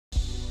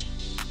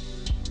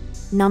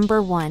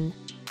Number 1.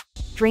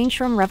 Drain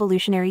Shroom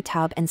Revolutionary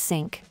Tub and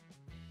Sink.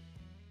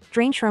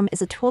 Drain Shroom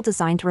is a tool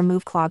designed to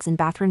remove clogs in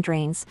bathroom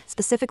drains,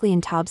 specifically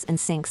in tubs and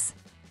sinks.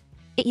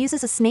 It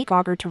uses a snake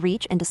auger to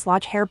reach and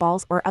dislodge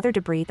hairballs or other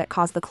debris that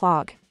cause the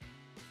clog.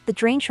 The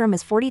drain shroom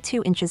is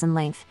 42 inches in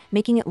length,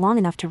 making it long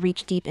enough to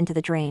reach deep into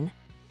the drain.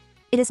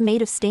 It is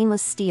made of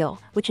stainless steel,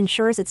 which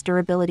ensures its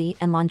durability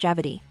and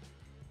longevity.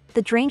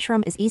 The drain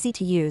shroom is easy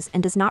to use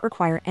and does not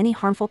require any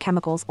harmful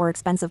chemicals or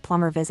expensive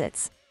plumber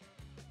visits.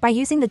 By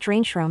using the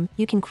drain shroom,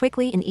 you can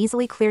quickly and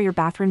easily clear your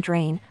bathroom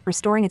drain,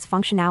 restoring its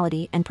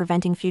functionality and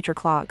preventing future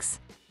clogs.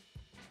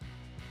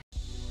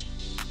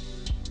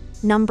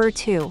 Number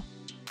 2.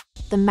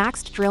 The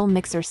Maxed Drill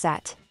Mixer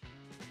Set.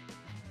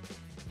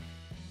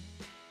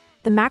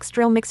 The Maxed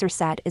Drill Mixer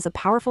Set is a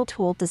powerful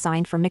tool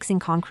designed for mixing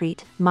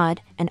concrete,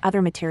 mud, and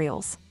other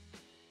materials.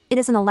 It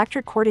is an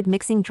electric-corded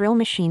mixing drill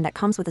machine that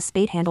comes with a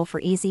spade handle for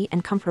easy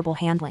and comfortable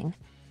handling.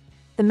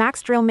 The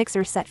Maxed Drill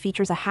Mixer Set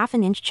features a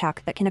 1/2 inch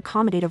chuck that can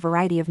accommodate a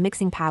variety of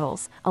mixing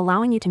paddles,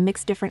 allowing you to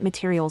mix different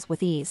materials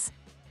with ease.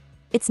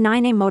 Its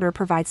 9A motor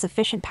provides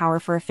sufficient power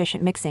for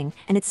efficient mixing,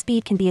 and its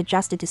speed can be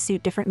adjusted to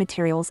suit different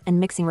materials and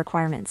mixing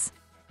requirements.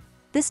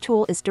 This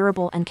tool is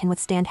durable and can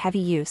withstand heavy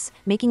use,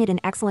 making it an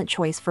excellent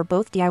choice for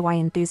both DIY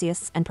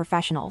enthusiasts and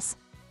professionals.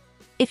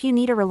 If you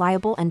need a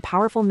reliable and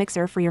powerful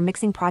mixer for your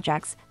mixing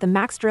projects, the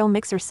Maxed Drill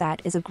Mixer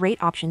Set is a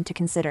great option to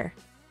consider.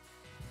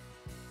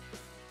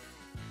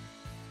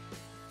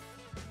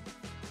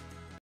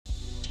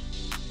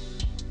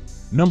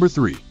 Number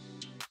 3.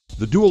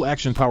 The Dual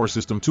Action Power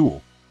System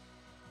Tool.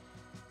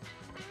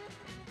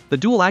 The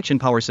Dual Action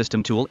Power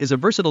System tool is a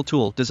versatile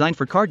tool designed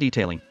for car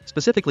detailing,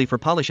 specifically for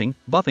polishing,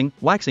 buffing,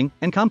 waxing,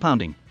 and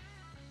compounding.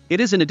 It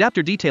is an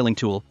adapter detailing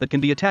tool that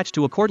can be attached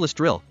to a cordless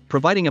drill,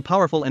 providing a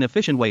powerful and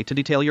efficient way to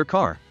detail your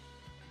car.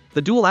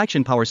 The Dual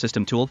Action Power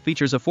System tool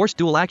features a forced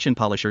dual action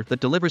polisher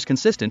that delivers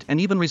consistent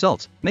and even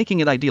results, making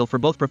it ideal for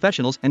both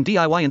professionals and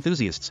DIY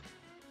enthusiasts.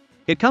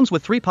 It comes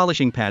with 3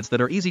 polishing pads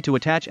that are easy to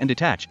attach and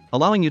detach,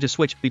 allowing you to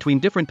switch between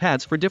different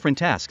pads for different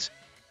tasks.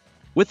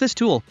 With this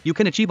tool, you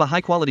can achieve a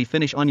high-quality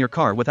finish on your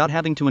car without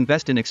having to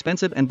invest in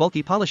expensive and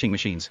bulky polishing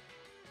machines.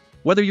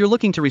 Whether you're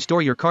looking to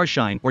restore your car's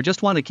shine or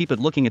just want to keep it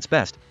looking its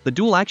best, the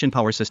Dual Action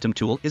Power System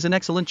tool is an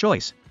excellent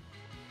choice.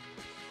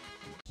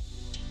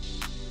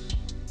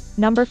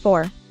 Number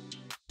 4.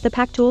 The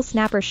Pack Tool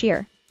Snapper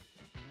Shear.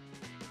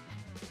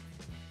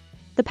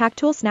 The Pack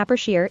Tool Snapper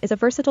Shear is a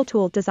versatile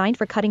tool designed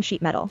for cutting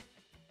sheet metal.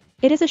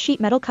 It is a sheet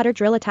metal cutter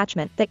drill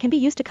attachment that can be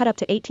used to cut up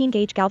to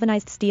 18-gauge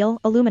galvanized steel,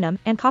 aluminum,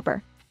 and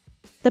copper.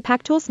 The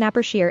Pack Tool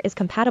Snapper Shear is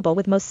compatible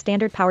with most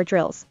standard power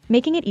drills,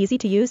 making it easy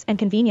to use and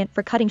convenient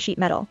for cutting sheet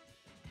metal.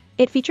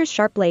 It features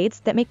sharp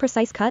blades that make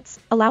precise cuts,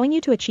 allowing you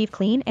to achieve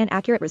clean and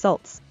accurate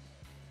results.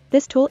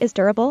 This tool is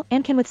durable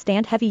and can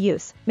withstand heavy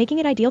use, making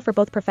it ideal for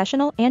both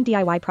professional and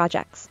DIY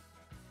projects.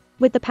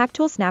 With the Pack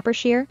Tool Snapper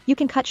Shear, you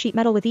can cut sheet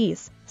metal with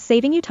ease,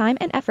 saving you time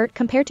and effort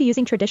compared to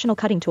using traditional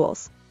cutting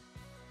tools.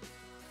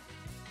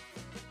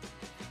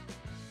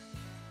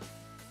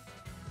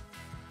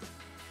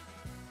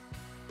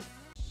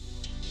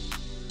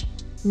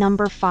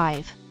 Number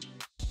 5.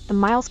 The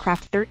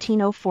Milescraft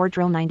 1304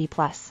 Drill 90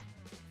 Plus.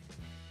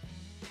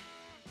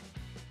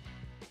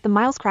 The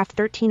Milescraft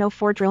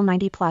 1304 Drill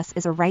 90 Plus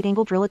is a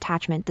right-angle drill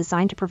attachment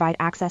designed to provide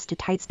access to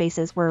tight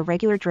spaces where a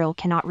regular drill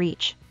cannot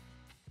reach.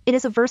 It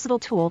is a versatile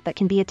tool that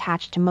can be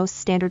attached to most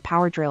standard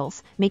power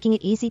drills, making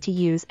it easy to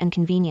use and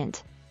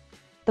convenient.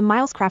 The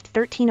Milescraft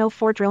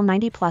 1304 Drill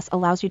 90 Plus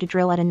allows you to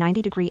drill at a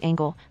 90-degree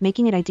angle,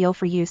 making it ideal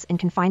for use in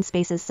confined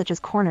spaces such as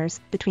corners,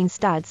 between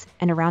studs,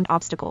 and around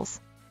obstacles.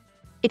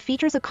 It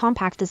features a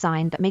compact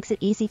design that makes it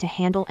easy to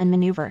handle and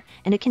maneuver,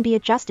 and it can be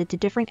adjusted to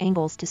different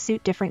angles to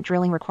suit different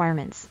drilling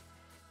requirements.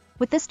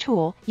 With this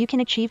tool, you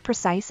can achieve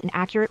precise and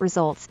accurate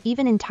results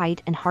even in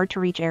tight and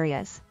hard-to-reach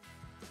areas.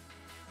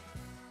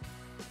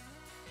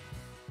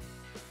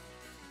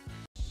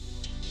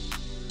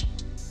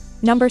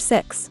 Number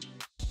 6.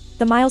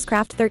 The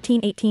Milescraft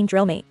 1318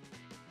 Drill Mate.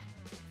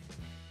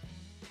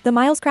 The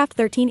Milescraft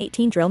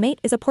 1318 Drill Mate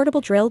is a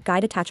portable drill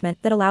guide attachment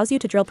that allows you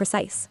to drill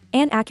precise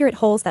and accurate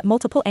holes at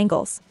multiple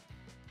angles.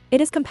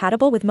 It is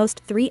compatible with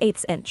most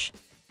 3/8 inch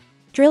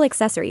drill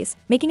accessories,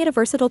 making it a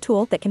versatile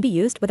tool that can be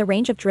used with a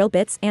range of drill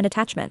bits and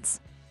attachments.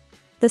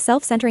 The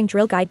self-centering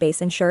drill guide base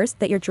ensures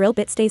that your drill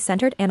bit stays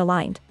centered and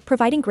aligned,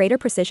 providing greater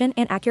precision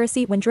and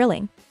accuracy when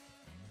drilling.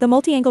 The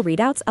multi-angle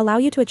readouts allow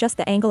you to adjust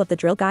the angle of the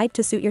drill guide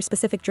to suit your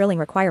specific drilling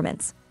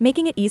requirements,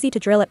 making it easy to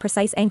drill at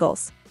precise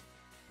angles.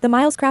 The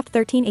Milescraft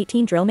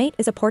 1318 Drill Mate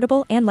is a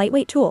portable and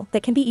lightweight tool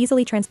that can be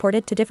easily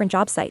transported to different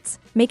job sites,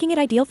 making it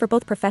ideal for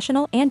both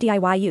professional and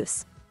DIY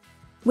use.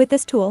 With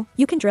this tool,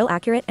 you can drill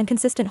accurate and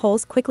consistent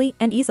holes quickly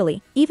and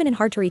easily, even in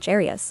hard-to-reach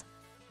areas.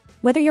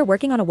 Whether you're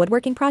working on a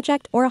woodworking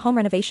project or a home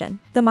renovation,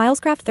 the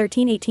Milescraft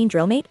 1318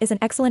 Drill Mate is an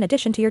excellent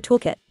addition to your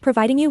toolkit,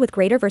 providing you with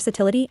greater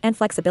versatility and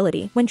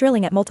flexibility when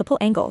drilling at multiple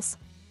angles.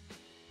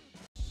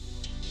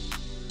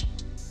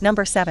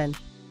 Number 7.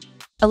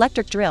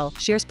 Electric Drill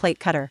Shears Plate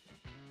Cutter.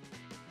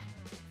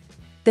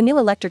 The new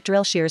electric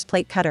drill shears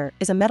plate cutter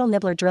is a metal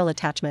nibbler drill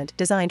attachment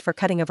designed for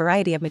cutting a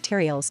variety of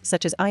materials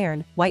such as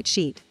iron, white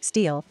sheet,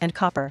 steel, and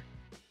copper.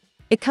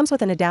 It comes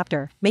with an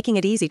adapter, making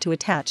it easy to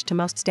attach to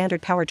most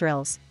standard power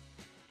drills.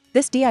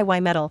 This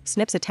DIY metal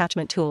snips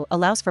attachment tool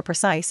allows for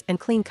precise and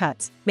clean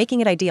cuts,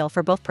 making it ideal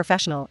for both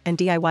professional and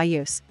DIY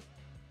use.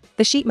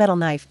 The sheet metal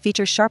knife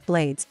features sharp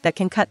blades that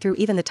can cut through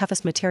even the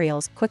toughest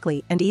materials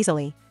quickly and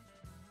easily.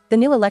 The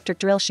new electric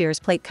drill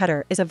shears plate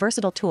cutter is a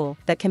versatile tool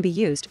that can be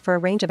used for a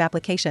range of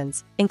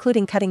applications,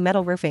 including cutting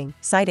metal roofing,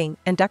 siding,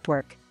 and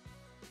ductwork.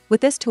 With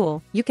this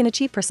tool, you can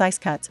achieve precise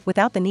cuts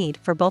without the need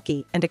for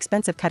bulky and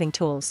expensive cutting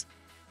tools.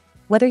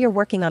 Whether you're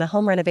working on a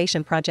home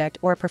renovation project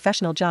or a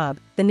professional job,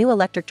 the new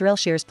electric drill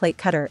shears plate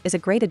cutter is a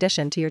great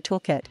addition to your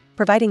toolkit,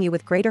 providing you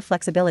with greater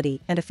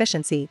flexibility and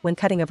efficiency when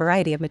cutting a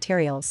variety of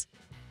materials.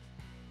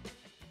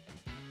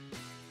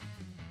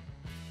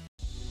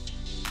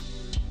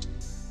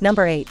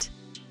 Number 8.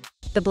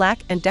 The Black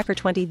 & Decker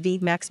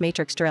 20V Max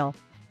Matrix Drill.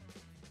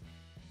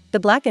 The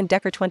Black &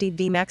 Decker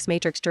 20V Max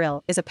Matrix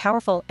Drill is a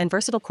powerful and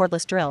versatile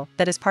cordless drill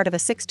that is part of a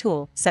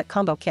 6-tool set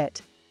combo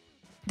kit.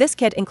 This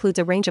kit includes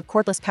a range of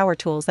cordless power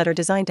tools that are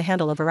designed to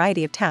handle a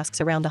variety of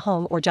tasks around the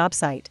home or job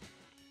site.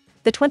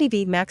 The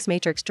 20V Max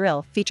Matrix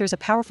Drill features a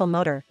powerful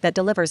motor that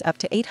delivers up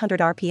to 800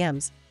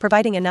 RPMs,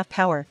 providing enough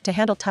power to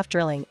handle tough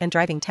drilling and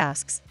driving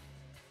tasks.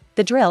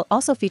 The drill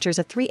also features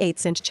a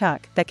 3/8-inch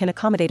chuck that can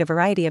accommodate a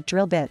variety of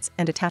drill bits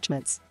and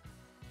attachments.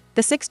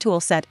 The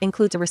 6-tool set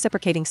includes a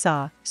reciprocating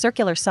saw,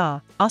 circular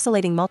saw,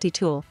 oscillating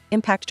multi-tool,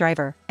 impact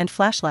driver, and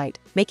flashlight,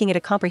 making it a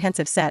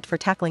comprehensive set for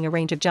tackling a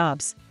range of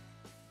jobs.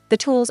 The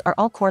tools are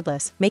all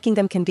cordless, making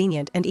them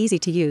convenient and easy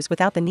to use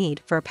without the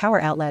need for a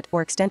power outlet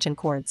or extension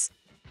cords.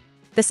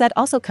 The set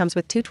also comes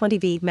with two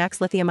 20V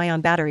Max lithium-ion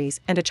batteries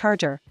and a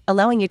charger,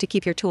 allowing you to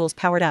keep your tools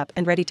powered up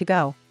and ready to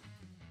go.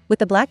 With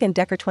the Black &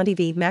 Decker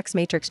 20V Max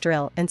Matrix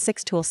Drill and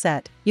 6-tool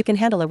set, you can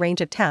handle a range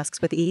of tasks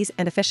with ease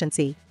and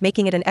efficiency,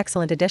 making it an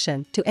excellent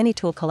addition to any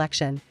tool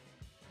collection.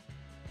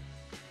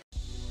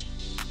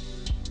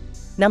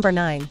 Number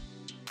 9.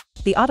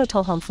 The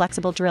Auto-Tool Home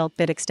Flexible Drill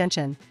Bit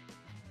Extension.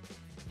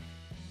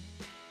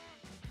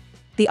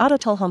 The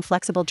Auto-Tool Home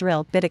Flexible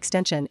Drill Bit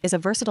Extension is a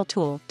versatile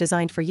tool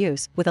designed for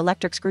use with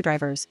electric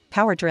screwdrivers,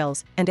 power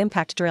drills, and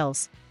impact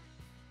drills.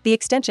 The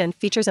extension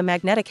features a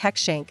magnetic hex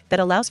shank that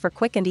allows for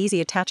quick and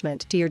easy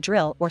attachment to your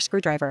drill or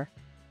screwdriver.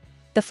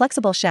 The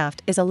flexible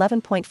shaft is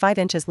 11.5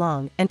 inches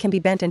long and can be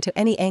bent into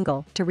any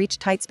angle to reach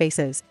tight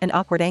spaces and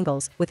awkward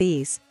angles with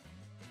ease.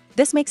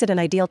 This makes it an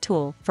ideal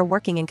tool for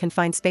working in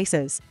confined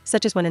spaces,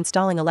 such as when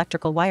installing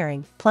electrical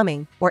wiring,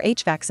 plumbing, or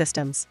HVAC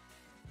systems.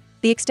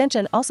 The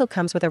extension also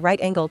comes with a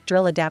right-angle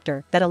drill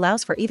adapter that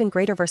allows for even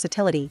greater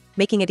versatility,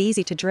 making it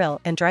easy to drill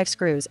and drive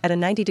screws at a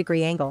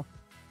 90-degree angle.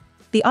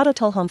 The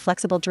Auto-Tool Home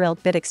Flexible Drill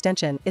Bit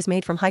Extension is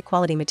made from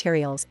high-quality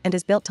materials and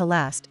is built to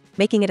last,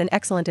 making it an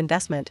excellent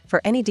investment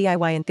for any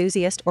DIY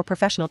enthusiast or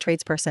professional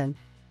tradesperson.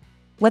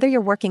 Whether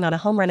you're working on a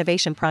home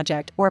renovation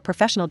project or a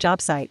professional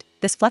job site,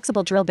 this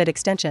flexible drill bit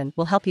extension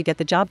will help you get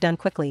the job done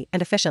quickly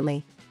and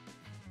efficiently.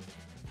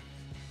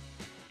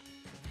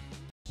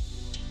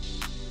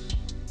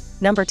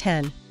 Number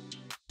 10.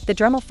 The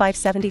Dremel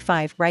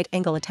 575 Right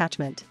Angle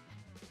Attachment.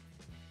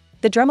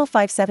 The Dremel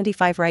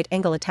 575 Right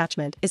Angle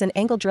Attachment is an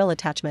angle drill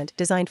attachment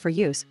designed for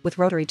use with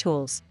rotary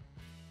tools.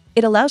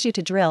 It allows you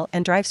to drill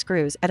and drive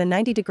screws at a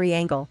 90-degree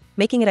angle,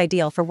 making it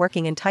ideal for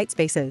working in tight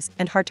spaces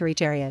and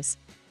hard-to-reach areas.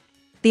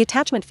 The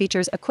attachment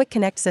features a quick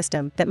connect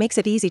system that makes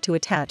it easy to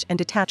attach and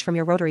detach from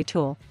your rotary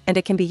tool, and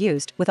it can be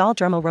used with all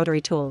Dremel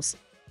rotary tools.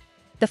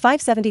 The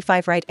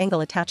 575 Right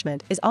Angle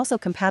Attachment is also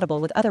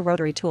compatible with other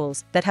rotary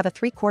tools that have a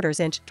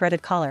 3/4-inch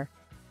threaded collar.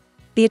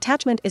 The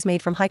attachment is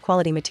made from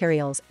high-quality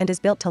materials and is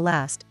built to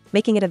last,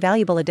 making it a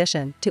valuable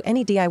addition to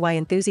any DIY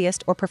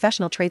enthusiast or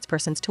professional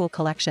tradesperson's tool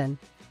collection.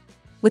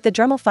 With the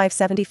Dremel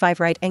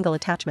 575 Right Angle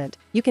Attachment,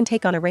 you can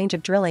take on a range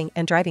of drilling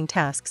and driving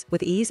tasks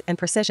with ease and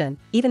precision,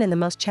 even in the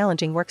most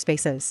challenging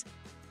workspaces.